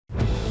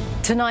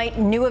Tonight,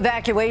 new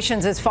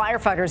evacuations as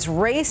firefighters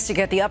race to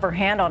get the upper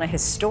hand on a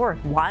historic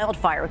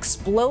wildfire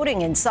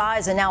exploding in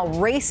size and now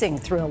racing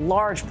through a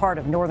large part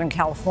of Northern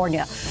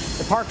California.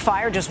 The Park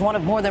Fire, just one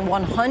of more than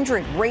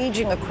 100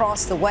 raging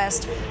across the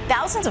West.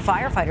 Thousands of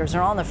firefighters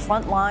are on the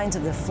front lines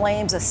of the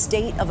flames. A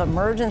state of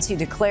emergency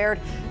declared.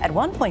 At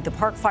one point, the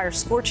Park Fire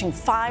scorching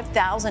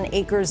 5,000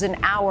 acres an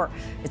hour.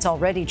 It's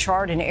already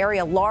charred an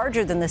area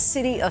larger than the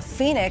city of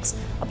Phoenix.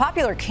 A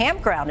popular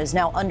campground is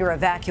now under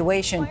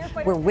evacuation.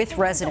 We're with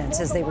residents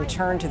as they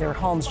return to their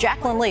homes.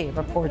 Jaclyn Lee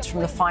reports from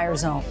the fire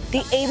zone. The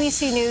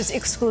ABC News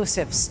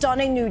exclusive.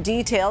 Stunning new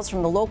details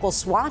from the local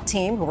SWAT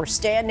team who were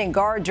standing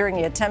guard during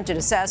the attempted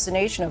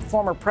assassination of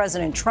former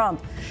President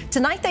Trump.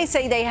 Tonight, they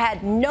say they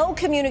had no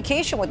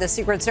communication with the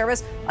Secret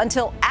Service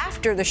until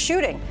after the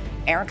shooting.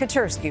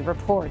 Katersky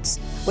reports.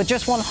 With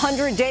just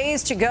 100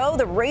 days to go,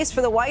 the race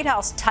for the White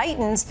House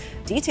tightens.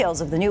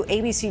 Details of the new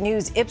ABC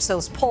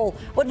News-Ipsos poll.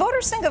 What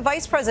voters think of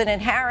Vice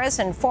President Harris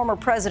and former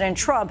President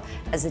Trump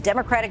as the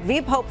Democratic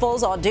VP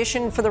hopefuls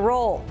audition for the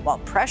role, while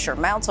pressure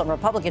mounts on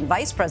Republican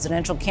vice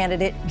presidential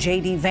candidate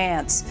J.D.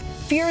 Vance.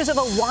 Fears of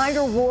a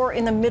wider war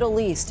in the Middle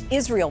East.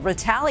 Israel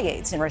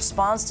retaliates in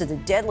response to the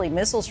deadly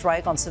missile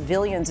strike on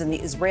civilians in the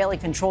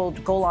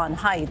Israeli-controlled Golan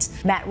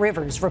Heights. Matt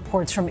Rivers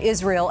reports from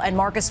Israel, and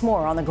Marcus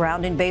Moore on the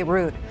ground in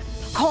Beirut.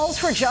 Calls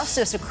for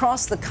justice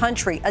across the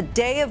country. A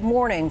day of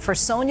mourning for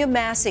Sonya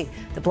Massey,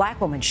 the black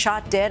woman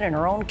shot dead in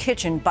her own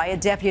kitchen by a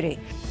deputy.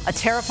 A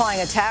terrifying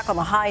attack on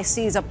the high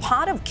seas. A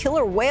pod of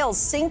killer whales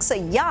sinks a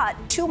yacht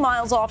 2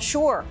 miles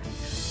offshore.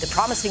 The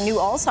promising new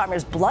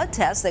Alzheimer's blood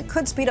test that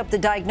could speed up the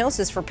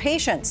diagnosis for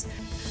patients.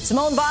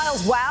 Simone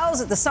Biles wows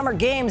at the Summer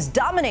Games,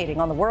 dominating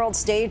on the world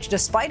stage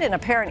despite an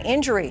apparent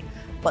injury.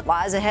 What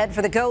lies ahead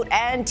for the GOAT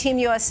and Team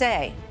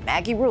USA?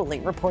 Maggie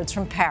Rulli reports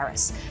from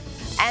Paris.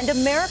 And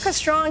America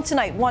Strong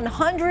tonight,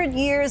 100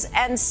 years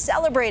and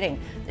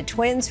celebrating the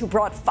twins who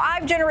brought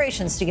 5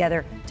 generations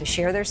together to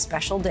share their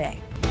special day.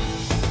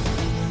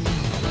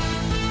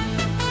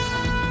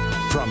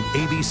 From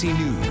ABC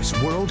News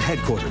World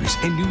Headquarters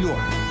in New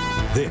York,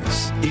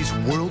 this is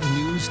World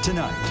News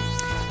Tonight.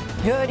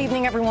 Good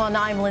evening, everyone.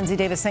 I'm Lindsay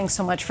Davis. Thanks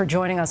so much for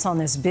joining us on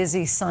this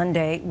busy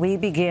Sunday. We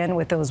begin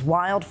with those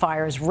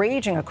wildfires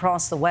raging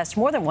across the West,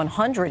 more than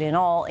 100 in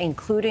all,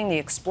 including the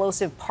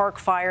explosive Park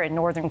Fire in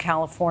Northern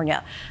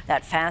California.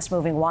 That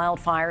fast-moving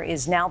wildfire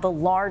is now the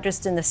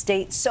largest in the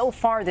state so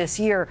far this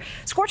year,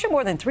 scorching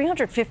more than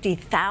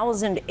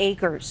 350,000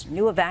 acres.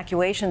 New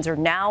evacuations are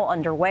now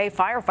underway.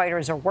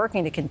 Firefighters are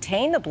working to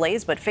contain the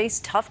blaze, but face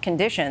tough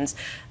conditions.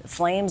 The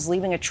flames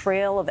leaving a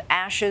trail of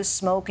ashes,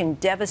 smoke, and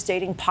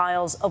devastating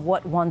piles of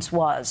what once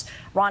was.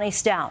 Ronnie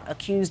Stout,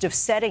 accused of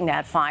setting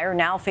that fire,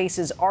 now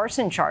faces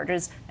arson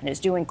charges and is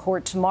due in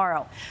court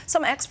tomorrow.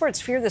 Some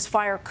experts fear this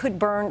fire could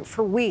burn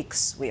for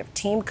weeks. We have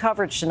team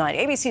coverage tonight.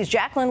 ABC's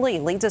Jaclyn Lee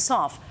leads us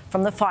off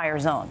from the fire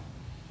zone.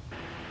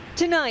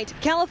 Tonight,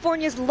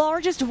 California's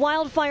largest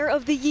wildfire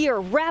of the year,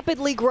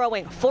 rapidly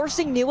growing,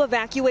 forcing new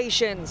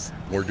evacuations.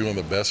 We're doing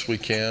the best we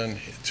can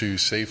to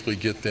safely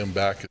get them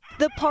back.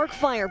 The Park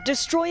Fire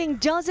destroying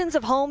dozens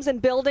of homes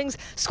and buildings,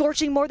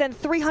 scorching more than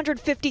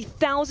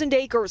 350,000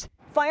 acres.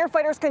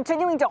 Firefighters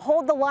continuing to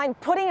hold the line,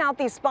 putting out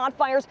these spot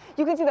fires.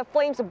 You can see the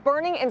flames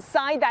burning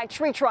inside that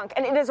tree trunk,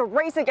 and it is a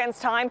race against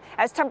time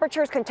as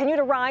temperatures continue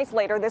to rise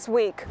later this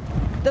week.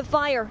 The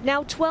fire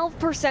now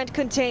 12%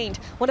 contained,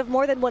 one of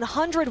more than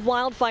 100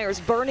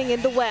 wildfires burning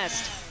in the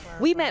West.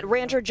 We met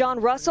rancher John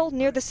Russell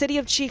near the city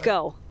of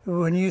Chico.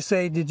 When you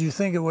say, did you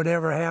think it would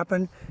ever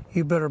happen,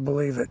 you better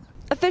believe it.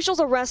 Officials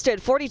arrested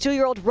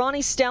 42-year-old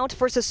Ronnie Stout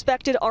for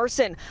suspected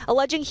arson,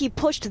 alleging he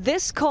pushed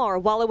this car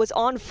while it was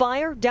on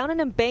fire down an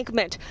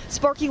embankment,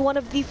 sparking one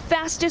of the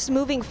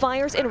fastest-moving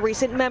fires in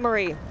recent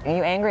memory. Are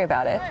you angry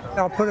about it?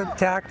 I'll put it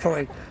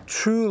tactfully.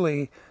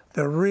 Truly,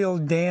 the real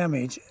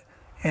damage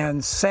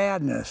and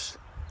sadness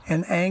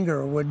and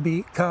anger would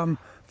come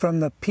from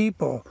the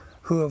people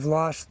who have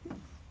lost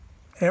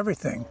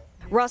everything.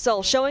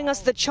 Russell showing us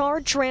the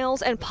charred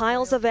trails and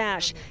piles of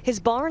ash. His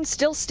barn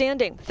still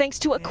standing, thanks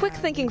to a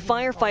quick-thinking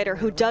firefighter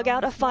who dug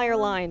out a fire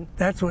line.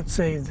 That's what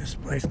saved this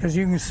place, because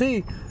you can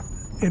see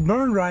it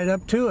burned right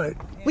up to it.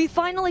 We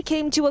finally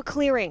came to a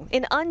clearing,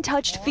 an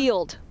untouched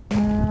field.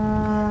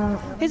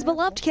 His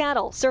beloved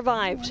cattle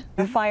survived.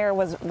 The fire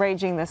was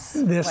raging this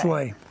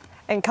way.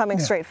 And coming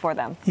straight for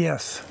them.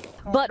 Yes.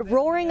 But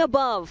roaring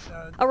above,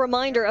 a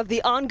reminder of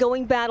the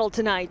ongoing battle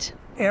tonight.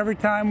 Every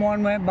time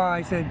one went by,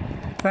 I said,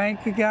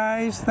 thank you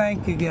guys,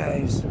 thank you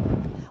guys.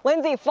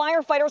 Lindsay,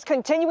 firefighters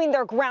continuing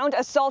their ground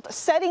assault,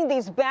 setting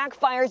these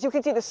backfires. You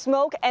can see the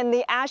smoke and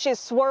the ashes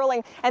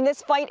swirling, and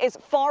this fight is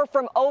far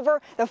from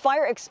over. The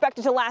fire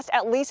expected to last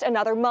at least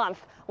another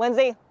month.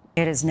 Lindsay.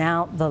 It is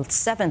now the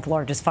 7th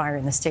largest fire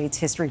in the state's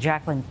history.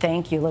 Jaclyn,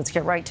 thank you. Let's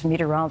get right to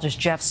meteorologist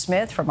Jeff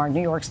Smith from our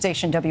New York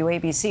station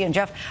WABC. And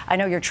Jeff, I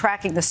know you're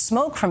tracking the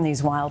smoke from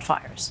these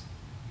wildfires.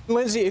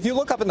 Lindsay, if you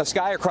look up in the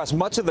sky across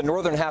much of the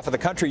northern half of the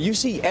country, you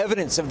see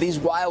evidence of these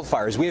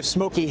wildfires. We have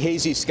smoky,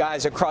 hazy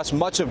skies across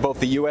much of both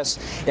the U.S.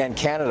 and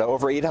Canada.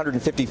 Over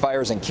 850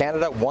 fires in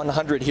Canada,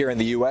 100 here in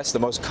the U.S. The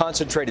most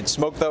concentrated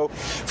smoke, though,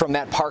 from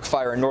that park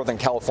fire in Northern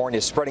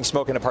California, spreading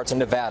smoke into parts of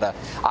Nevada,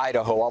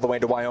 Idaho, all the way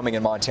to Wyoming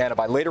and Montana.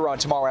 By later on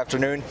tomorrow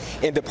afternoon,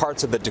 into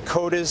parts of the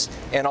Dakotas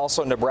and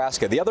also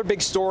Nebraska. The other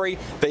big story,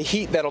 the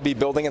heat that'll be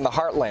building in the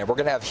heartland. We're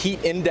going to have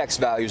heat index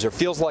values or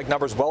feels like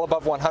numbers well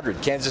above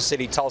 100. Kansas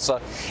City,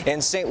 Tulsa,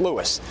 and St.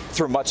 Louis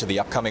through much of the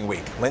upcoming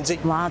week. Lindsay?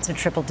 Lots of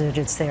triple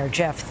digits there,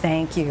 Jeff.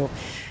 Thank you.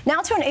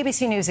 Now to an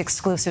ABC News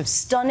exclusive.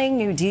 Stunning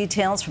new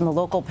details from the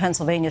local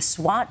Pennsylvania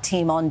SWAT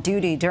team on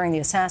duty during the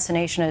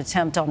assassination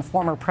attempt on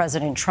former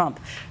President Trump.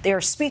 They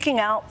are speaking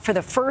out for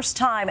the first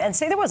time and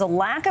say there was a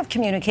lack of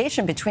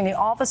communication between the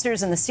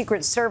officers and the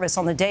Secret Service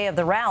on the day of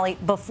the rally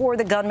before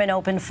the gunman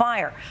opened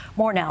fire.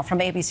 More now from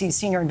ABC's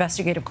senior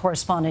investigative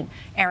correspondent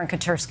Aaron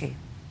Katersky.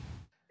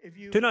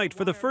 Tonight,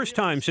 for the first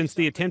time since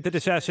the attempted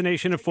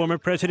assassination of former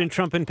President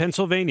Trump in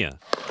Pennsylvania,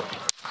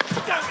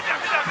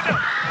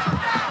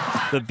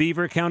 the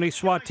Beaver County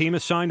SWAT team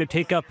assigned to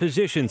take up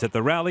positions at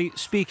the rally,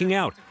 speaking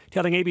out,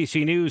 telling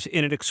ABC News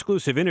in an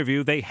exclusive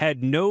interview they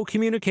had no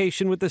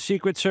communication with the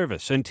Secret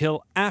Service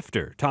until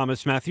after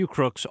Thomas Matthew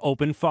Crooks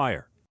opened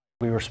fire.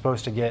 We were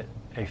supposed to get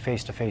a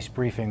face-to-face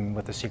briefing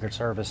with the Secret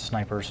Service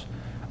snipers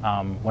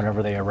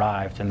whenever they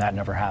arrived, and that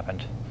never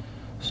happened.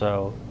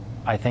 So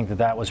I think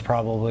that was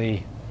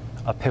probably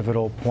a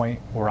pivotal point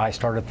where I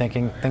started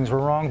thinking things were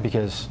wrong,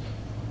 because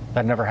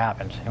that never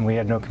happened, and we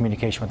had no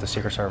communication with the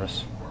Secret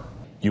Service.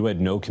 You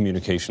had no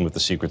communication with the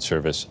Secret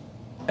Service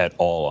at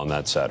all on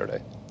that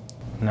Saturday?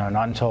 No,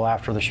 not until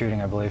after the shooting,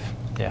 I believe.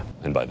 Yeah.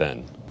 And by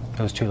then?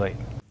 It was too late.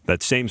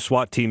 That same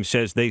SWAT team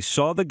says they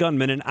saw the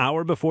gunman an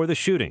hour before the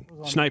shooting.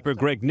 Sniper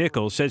Greg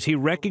Nichols says he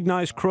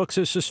recognized Crooks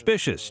as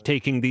suspicious,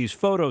 taking these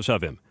photos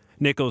of him.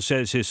 Nichols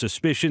says his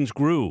suspicions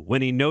grew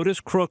when he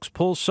noticed Crooks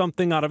pull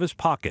something out of his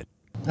pocket.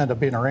 Ended up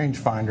being a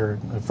rangefinder.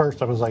 At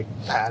first I was like,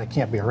 it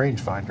can't be a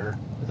rangefinder.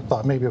 I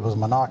thought maybe it was a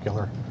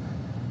monocular.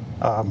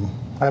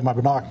 I had my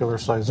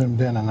binoculars, so I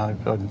zoomed in and I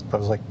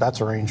was like,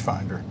 that's a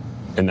rangefinder.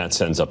 And that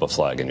sends up a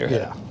flag in your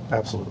head? Yeah,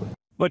 absolutely.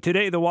 But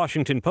today, the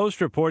Washington Post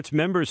reports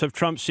members of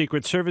Trump's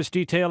Secret Service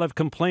detail have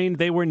complained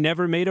they were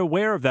never made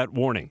aware of that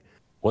warning.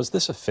 Was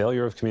this a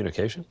failure of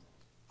communication?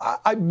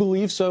 I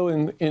believe so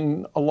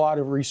in a lot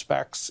of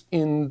respects.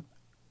 In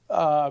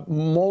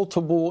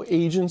multiple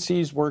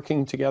agencies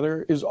working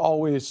together is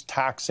always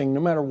taxing, no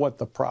matter what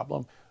the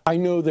problem. I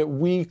know that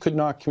we could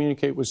not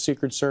communicate with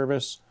Secret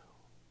Service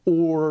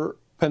or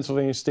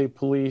Pennsylvania State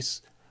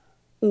Police,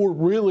 or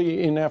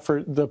really in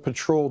effort the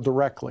patrol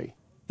directly.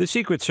 The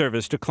Secret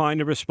Service declined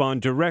to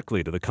respond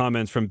directly to the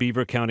comments from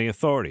Beaver County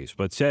authorities,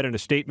 but said in a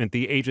statement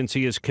the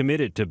agency is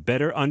committed to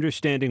better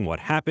understanding what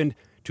happened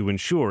to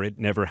ensure it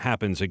never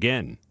happens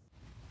again.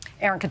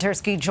 Aaron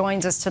Katersky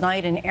joins us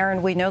tonight. And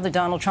Aaron, we know that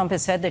Donald Trump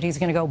has said that he's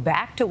going to go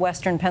back to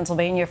Western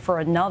Pennsylvania for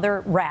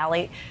another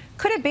rally.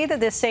 Could it be that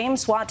this same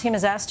SWAT team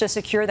is asked to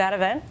secure that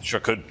event? Sure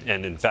could.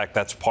 And in fact,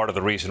 that's part of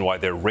the reason why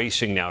they're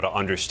racing now to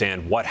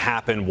understand what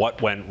happened,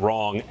 what went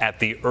wrong at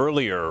the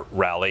earlier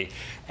rally.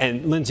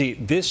 And Lindsay,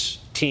 this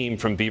team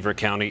from Beaver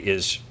County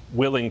is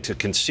willing to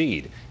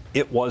concede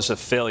it was a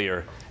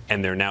failure,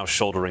 and they're now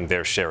shouldering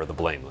their share of the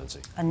blame, Lindsay.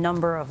 A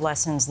number of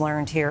lessons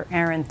learned here.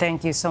 Aaron,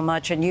 thank you so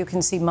much. And you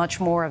can see much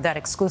more of that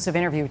exclusive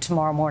interview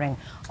tomorrow morning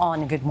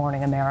on Good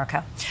Morning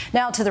America.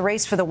 Now to the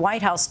race for the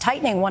White House,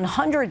 tightening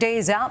 100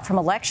 days out from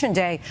Election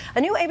Day. A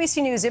new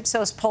ABC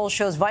News-Ipsos poll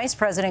shows Vice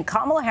President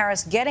Kamala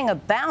Harris getting a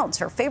bounce,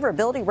 her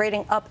favorability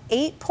rating up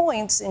 8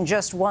 points in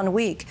just 1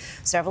 week.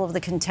 Several of the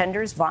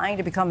contenders vying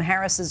to become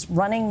Harris's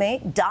running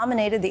mate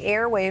dominated the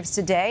airwaves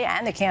today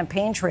and the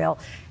campaign trail.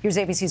 Here's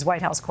ABC's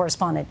White House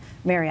correspondent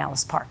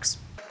MaryAlice Parks.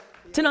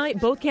 Tonight,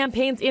 both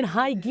campaigns in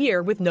high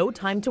gear with no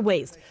time to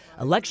waste.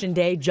 Election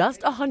Day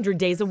just 100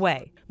 days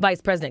away.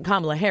 Vice President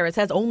Kamala Harris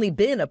has only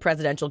been a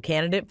presidential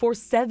candidate for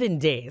 7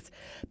 days,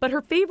 but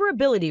her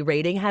favorability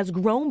rating has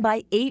grown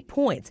by 8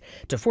 points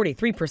to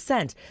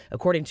 43%,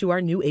 according to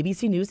our new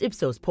ABC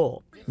News-Ipsos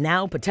poll.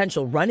 Now,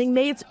 potential running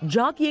mates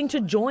jockeying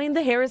to join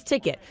the Harris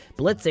ticket,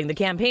 blitzing the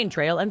campaign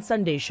trail and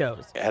Sunday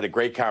shows. I had a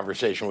great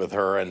conversation with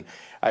her, and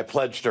I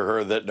pledged to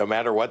her that no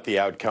matter what the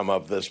outcome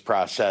of this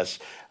process,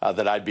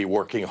 that I'd be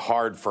working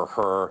hard for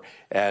her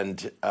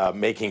and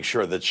making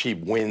sure that she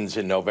wins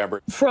in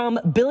November. From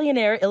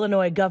billionaire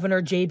Illinois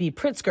Governor J.B.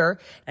 Pritzker,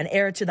 an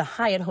heir to the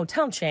Hyatt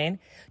hotel chain,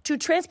 to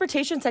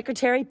Transportation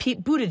Secretary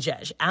Pete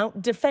Buttigieg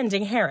out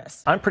defending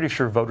Harris. I'm pretty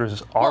sure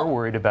voters are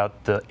worried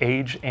about the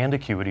age and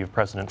acuity of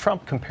President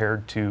Trump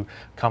compared to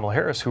Kamala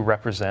Harris, who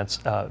represents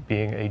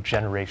being a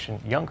generation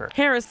younger.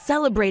 Harris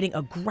celebrating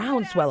a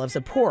groundswell of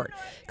support,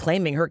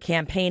 claiming her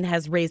campaign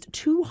has raised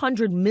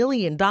 $200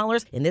 million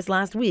in this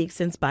last week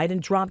since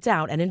Biden dropped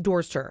out and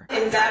endorsed her.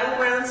 In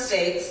battleground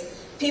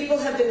states, people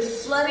have been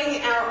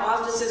flooding our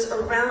offices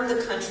around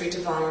the country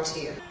to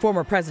volunteer.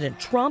 Former President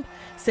Trump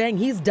saying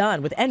he's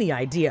done with any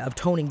idea of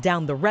toning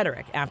down the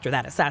rhetoric after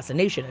that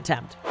assassination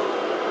attempt.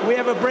 We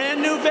have a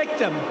brand new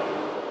victim.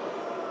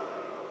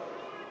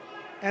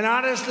 And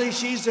honestly,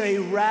 she's a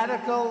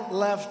radical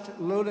left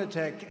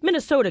lunatic.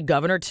 Minnesota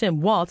Governor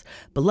Tim Walz,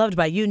 beloved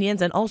by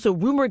unions and also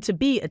rumored to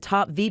be a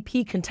top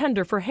VP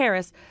contender for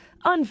Harris,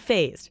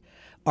 unfazed,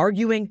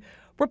 arguing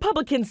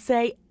Republicans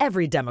say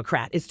every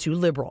Democrat is too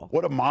liberal.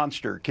 What a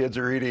monster. Kids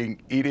are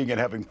eating and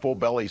having full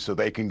bellies so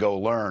they can go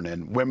learn,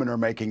 and women are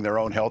making their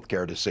own health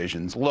care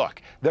decisions.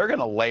 Look, they're going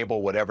to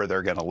label whatever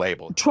they're going to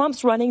label.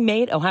 Trump's running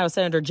mate, Ohio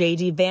Senator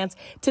J.D. Vance,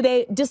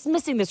 today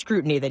dismissing the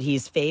scrutiny that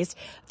he's faced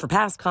for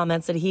past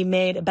comments that he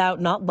made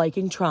about not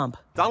liking Trump.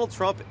 Donald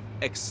Trump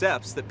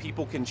accepts that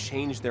people can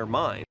change their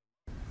mind.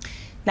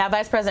 Now,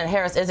 Vice President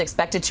Harris is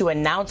expected to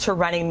announce her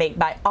running mate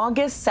by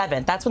August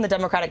 7th. That's when the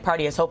Democratic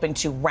Party is hoping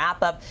to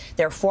wrap up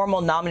their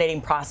formal nominating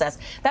process.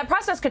 That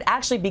process could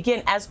actually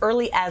begin as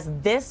early as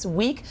this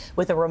week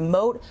with a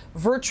remote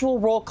virtual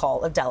roll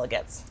call of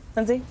delegates.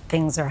 Lindsay?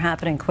 Things are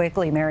happening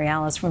quickly.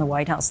 MaryAlice from the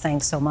White House,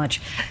 thanks so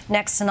much.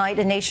 Next tonight,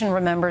 a nation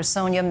remembers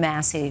Sonya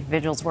Massey.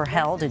 Vigils were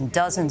held in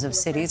dozens of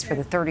cities for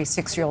the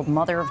 36-year-old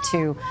mother of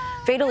two,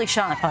 fatally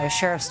shot by a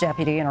sheriff's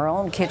deputy in her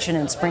own kitchen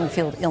in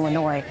Springfield,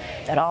 Illinois.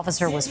 That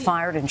officer was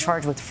fired and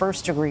charged with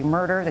first-degree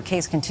murder. The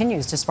case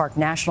continues to spark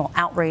national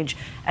outrage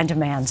and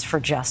demands for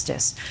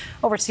justice.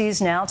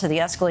 Overseas now to the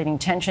escalating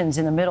tensions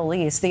in the Middle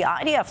East. The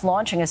IDF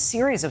launching a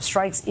series of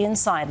strikes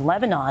inside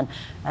Lebanon.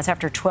 That's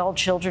after 12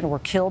 children were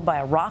killed by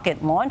a rocket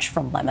launch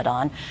from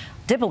Lebanon.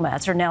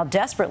 Diplomats are now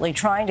desperately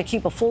trying to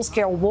keep a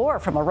full-scale war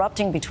from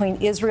erupting between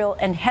Israel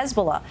and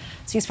Hezbollah.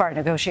 Ceasefire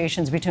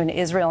negotiations between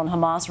Israel and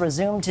Hamas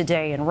resumed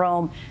today in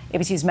Rome.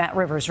 ABC's Matt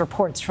Rivers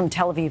reports from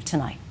Tel Aviv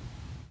tonight.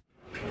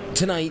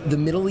 Tonight, the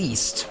Middle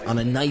East on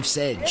a knife's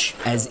edge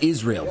as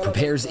Israel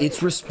prepares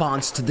its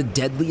response to the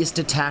deadliest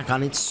attack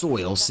on its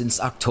soil since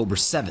October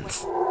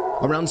 7th.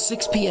 Around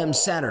 6 p.m.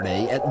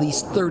 Saturday, at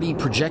least 30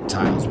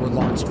 projectiles were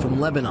launched from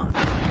Lebanon.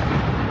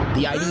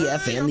 The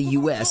IDF and the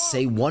U.S.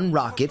 say one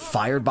rocket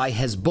fired by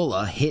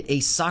Hezbollah hit a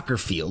soccer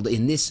field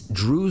in this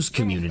Druze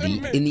community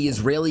in the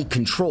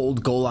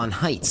Israeli-controlled Golan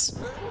Heights.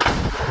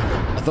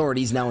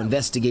 Authorities now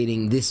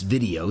investigating this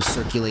video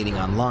circulating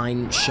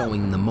online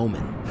showing the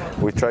moment.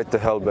 We tried to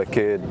help a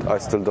kid. I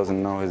still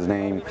doesn't know his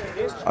name.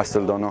 I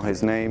still don't know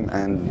his name,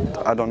 and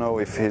I don't know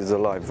if he's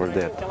alive or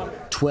dead.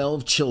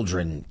 12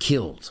 children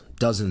killed,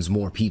 dozens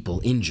more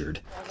people injured.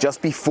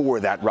 Just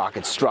before that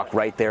rocket struck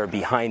right there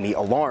behind me,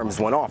 alarms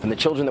went off, and the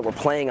children that were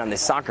playing on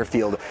this soccer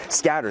field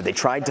scattered. They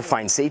tried to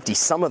find safety.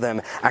 Some of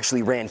them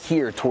actually ran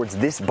here towards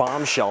this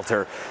bomb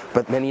shelter,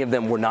 but many of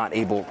them were not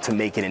able to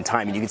make it in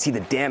time. And you can see the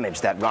damage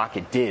that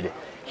rocket did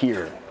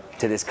here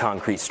to this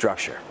concrete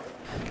structure.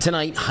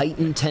 Tonight,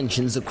 heightened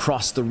tensions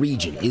across the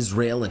region.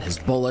 Israel and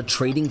Hezbollah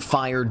trading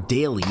fire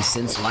daily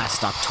since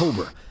last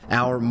October.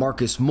 Our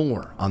Marcus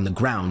Moore on the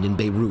ground in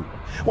Beirut.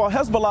 While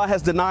Hezbollah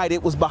has denied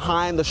it was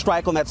behind the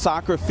strike on that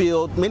soccer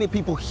field, many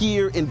people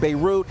here in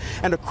Beirut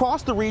and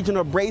across the region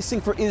are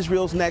bracing for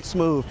Israel's next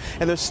move,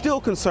 and they're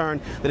still concerned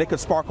that it could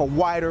spark a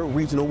wider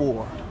regional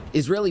war.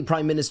 Israeli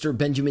Prime Minister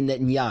Benjamin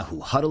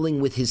Netanyahu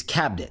huddling with his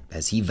cabinet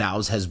as he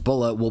vows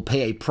Hezbollah will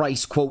pay a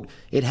price, quote,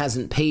 it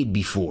hasn't paid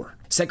before.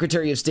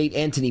 Secretary of State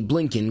Antony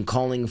Blinken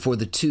calling for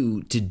the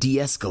two to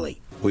de-escalate.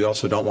 We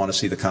also don't want to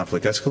see the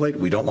conflict escalate.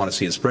 We don't want to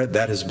see it spread.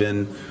 That has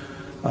been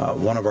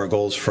one of our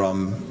goals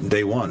from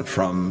day one,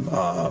 from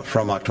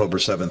October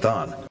 7th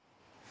on.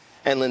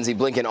 And Lindsay,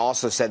 Blinken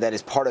also said that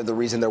is part of the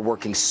reason they're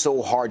working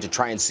so hard to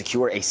try and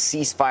secure a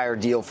ceasefire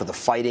deal for the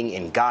fighting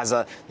in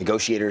Gaza.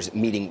 Negotiators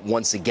meeting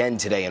once again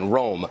today in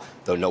Rome,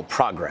 though no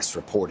progress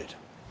reported.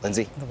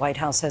 Lindsay? The White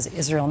House says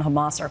Israel and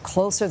Hamas are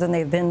closer than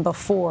they've been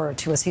before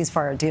to a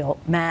ceasefire deal.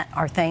 Matt,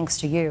 our thanks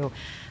to you.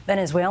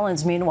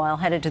 Venezuelans, meanwhile,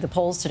 headed to the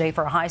polls today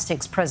for a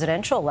high-stakes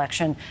presidential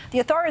election. The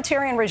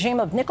authoritarian regime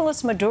of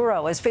Nicolas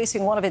Maduro is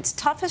facing one of its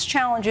toughest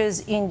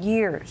challenges in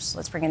years.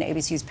 Let's bring in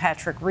ABC's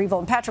Patrick Reevell.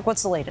 And Patrick,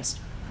 what's the latest?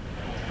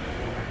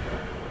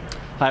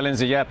 Hi,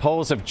 Lindsay. Yeah,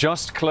 polls have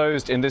just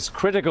closed in this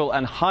critical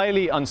and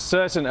highly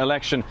uncertain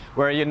election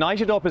where a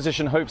united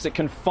opposition hopes it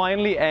can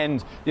finally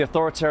end the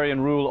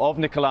authoritarian rule of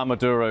Nicolas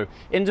Maduro.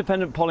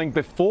 Independent polling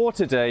before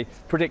today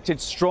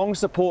predicted strong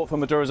support for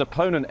Maduro's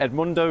opponent,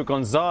 Edmundo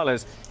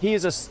Gonzalez. He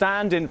is a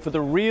stand-in for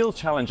the real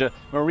challenger,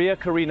 Maria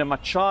Corina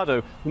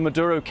Machado, who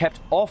Maduro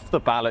kept off the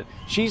ballot.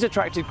 She's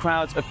attracted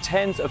crowds of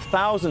tens of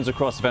thousands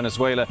across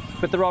Venezuela,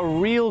 but there are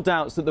real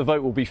doubts that the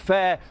vote will be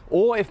fair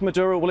or if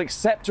Maduro will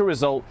accept a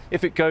result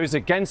if it goes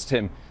against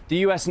him. The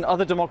US and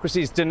other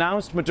democracies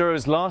denounced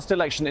Maduro's last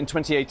election in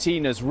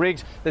 2018 as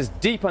rigged. There's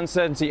deep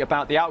uncertainty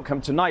about the outcome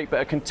tonight, but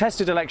a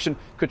contested election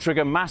could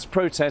trigger mass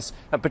protests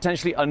and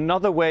potentially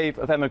another wave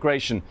of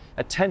emigration.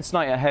 A tense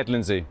night ahead,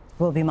 Lindsay.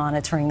 We'll be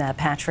monitoring that,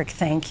 Patrick.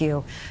 Thank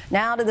you.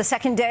 Now to the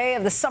second day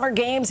of the Summer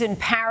Games in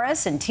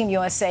Paris, and Team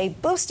USA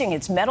boosting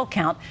its medal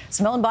count.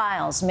 Simone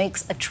Biles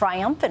makes a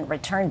triumphant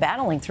return,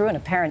 battling through an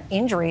apparent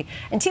injury.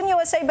 And Team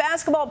USA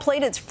basketball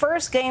played its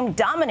first game,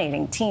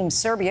 dominating Team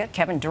Serbia.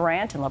 Kevin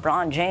Durant and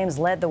LeBron James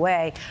led the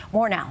way.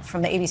 More now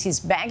from the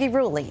ABC's Maggie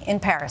Rulli in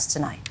Paris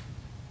tonight.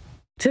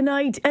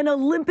 Tonight, an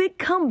Olympic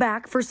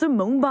comeback for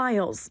Simone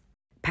Biles.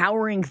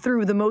 powering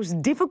through the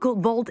most difficult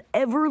vault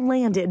ever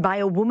landed by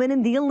a woman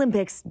in the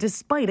Olympics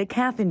despite a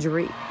calf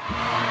injury.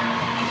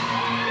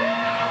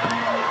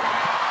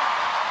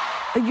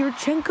 A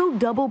Yurchenko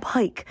double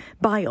pike,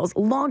 Biles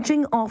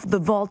launching off the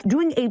vault,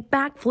 doing a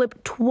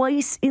backflip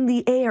twice in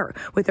the air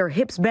with her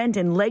hips bent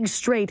and legs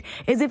straight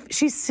as if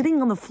she's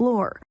sitting on the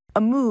floor.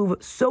 A move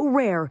so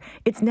rare,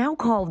 it's now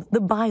called the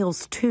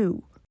Biles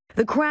 2.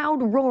 The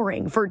crowd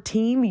roaring for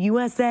Team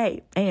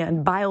USA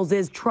and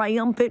Biles'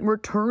 triumphant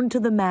return to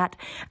the mat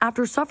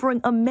after suffering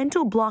a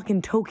mental block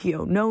in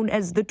Tokyo known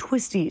as the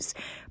twisties,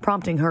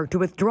 prompting her to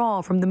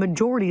withdraw from the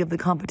majority of the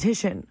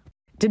competition.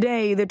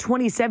 Today, the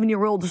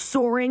 27-year-old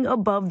soaring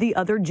above the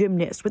other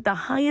gymnasts with the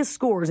highest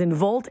scores in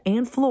vault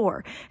and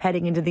floor,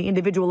 heading into the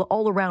individual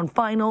all-around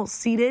final,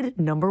 seated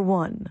number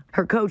 1.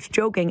 Her coach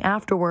joking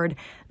afterward,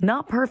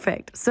 not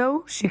perfect,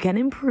 so she can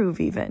improve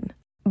even.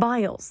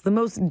 Biles, the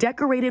most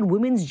decorated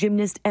women's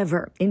gymnast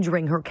ever,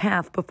 injuring her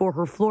calf before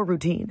her floor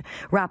routine,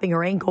 wrapping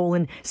her ankle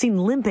and seen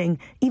limping,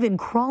 even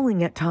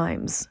crawling at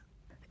times.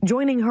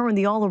 Joining her in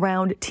the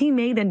all-around,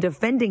 teammate and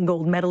defending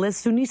gold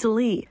medalist Jaclyn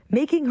Lee,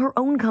 making her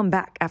own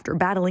comeback after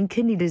battling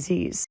kidney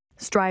disease,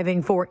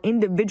 striving for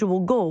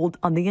individual gold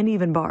on the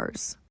uneven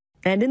bars.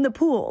 And in the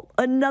pool,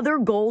 another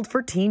gold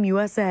for Team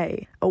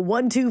USA. A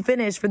 1-2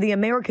 finish for the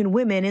American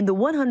women in the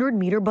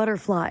 100-meter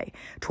butterfly.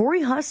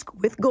 Tori Husk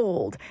with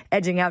gold,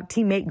 edging out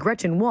teammate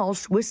Gretchen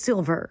Walsh with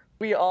silver.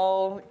 We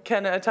all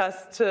can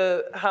attest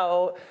to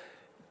how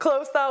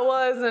close that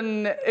was,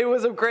 and it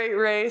was a great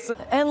race.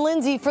 And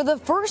Lindsay, for the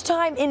first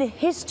time in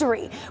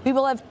history, we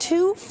will have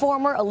 2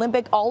 former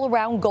Olympic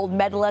all-around gold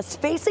medalists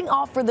facing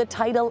off for the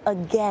title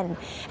again.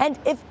 And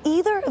if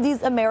either of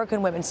these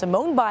American women,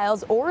 Simone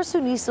Biles or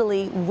Jaclyn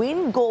Lee,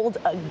 win gold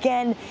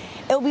again,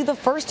 it will be the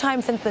first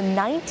time since the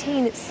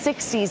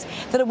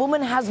 1960s that a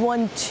woman has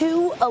won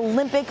 2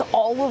 Olympic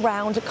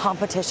all-around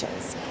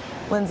competitions.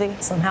 Lindsay?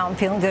 Somehow I'm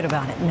feeling good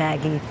about it.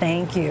 Maggie,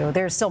 thank you.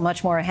 There's so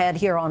much more ahead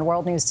here on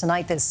World News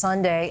Tonight this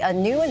Sunday. A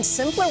new and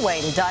simpler way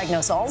to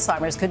diagnose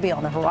Alzheimer's could be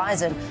on the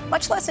horizon,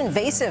 much less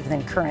invasive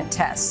than current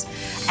tests.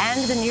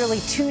 And the nearly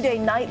 2-day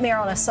nightmare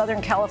on a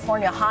Southern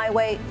California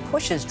highway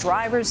pushes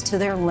drivers to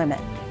their limit.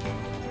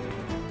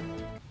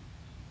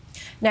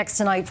 Next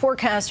tonight,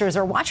 forecasters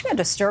are watching a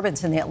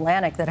disturbance in the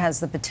Atlantic that has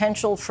the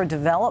potential for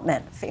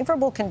development.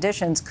 Favorable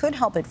conditions could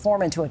help it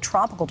form into a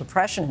tropical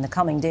depression in the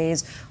coming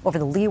days over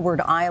the Leeward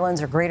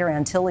Islands or Greater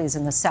Antilles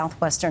in the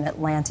southwestern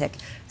Atlantic.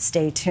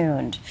 Stay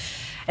tuned.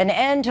 An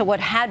end to what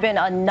had been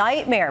a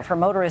nightmare for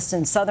motorists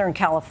in Southern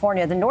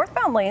California. The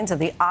northbound lanes of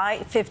the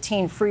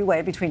I-15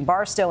 freeway between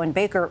Barstow and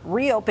Baker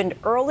reopened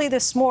early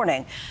this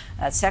morning.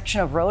 That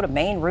section of road, a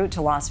main route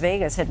to Las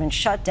Vegas, had been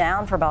shut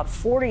down for about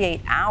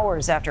 48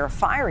 hours after a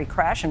fiery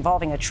crash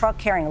involving a truck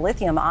carrying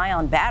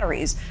lithium-ion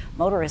batteries.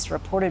 Motorists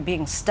reported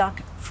being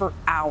stuck for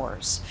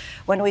hours.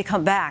 When we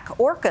come back,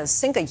 orcas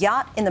sink a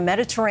yacht in the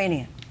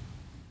Mediterranean.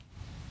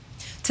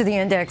 To the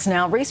index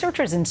now,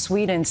 researchers in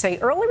Sweden say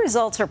early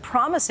results are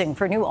promising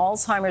for new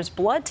Alzheimer's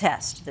blood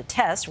test. The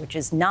test, which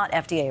is not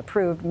FDA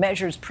approved,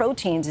 measures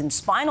proteins in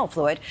spinal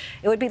fluid.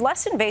 It would be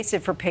less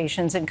invasive for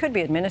patients and could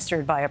be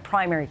administered by a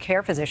primary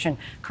care physician.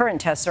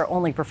 Current tests are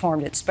only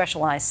performed at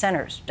specialized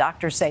centers.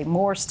 Doctors say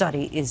more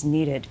study is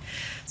needed.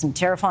 Some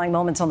terrifying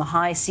moments on the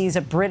high seas.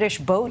 A British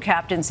boat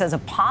captain says a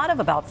pod of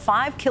about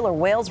 5 killer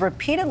whales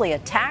repeatedly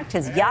attacked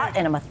his yacht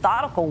in a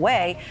methodical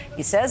way,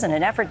 he says, in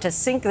an effort to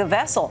sink the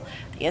vessel.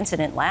 The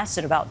incident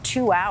lasted about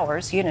 2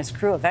 hours. He and his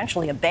crew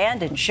eventually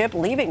abandoned ship,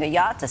 leaving the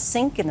yacht to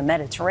sink in the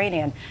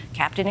Mediterranean.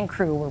 Captain and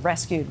crew were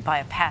rescued by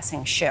a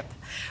passing ship.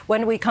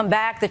 When we come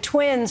back, the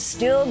twins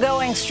still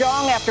going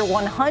strong after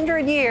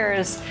 100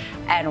 years.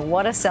 And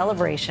what a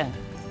celebration.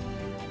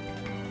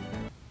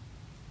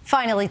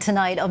 Finally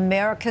tonight,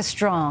 America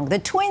Strong. The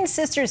twin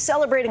sisters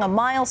celebrating a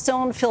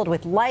milestone filled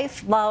with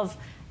life, love,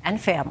 and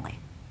family.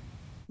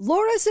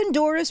 Loris and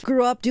Doris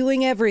grew up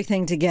doing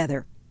everything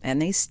together, and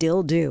they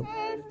still do.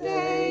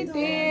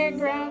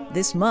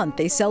 This month,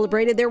 they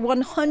celebrated their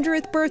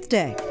 100th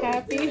birthday.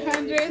 Happy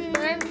 100th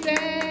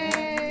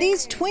birthday!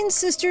 These twin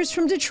sisters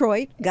from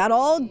Detroit got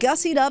all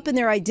gussied up in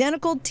their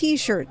identical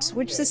T-shirts,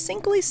 which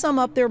succinctly sum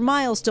up their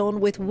milestone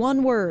with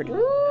one word: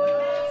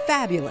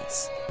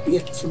 fabulous.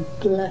 It's a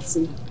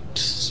blessing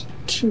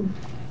to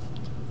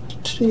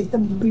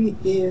be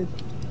here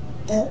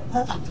at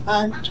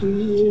 100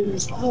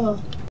 years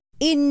old.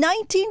 In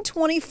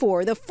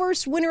 1924, the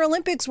first Winter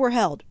Olympics were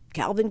held.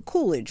 Calvin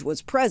Coolidge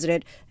was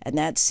president, and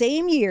that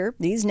same year,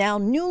 these now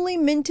newly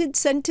minted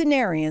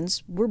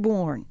centenarians were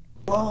born.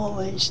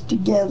 Always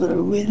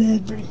together with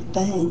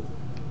everything.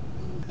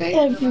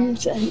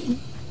 Everything.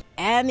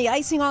 And the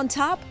icing on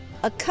top?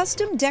 A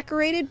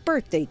custom-decorated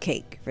birthday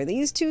cake for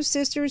these two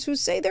sisters who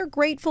say they're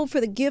grateful for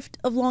the gift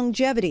of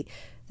longevity,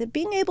 that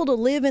being able to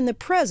live in the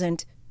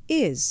present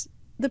is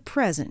the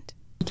present.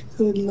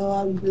 Good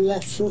Lord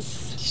bless us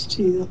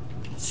still.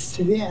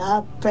 See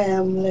our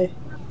family.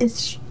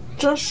 It's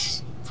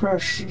just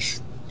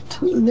precious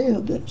to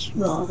live this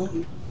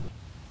long.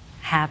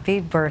 Happy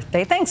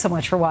birthday. Thanks so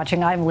much for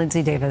watching. I'm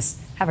Lindsay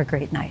Davis. Have a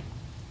great night.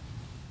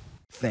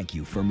 Thank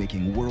you for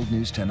making World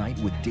News Tonight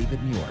with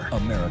David Muir,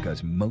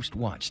 America's most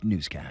watched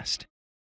newscast.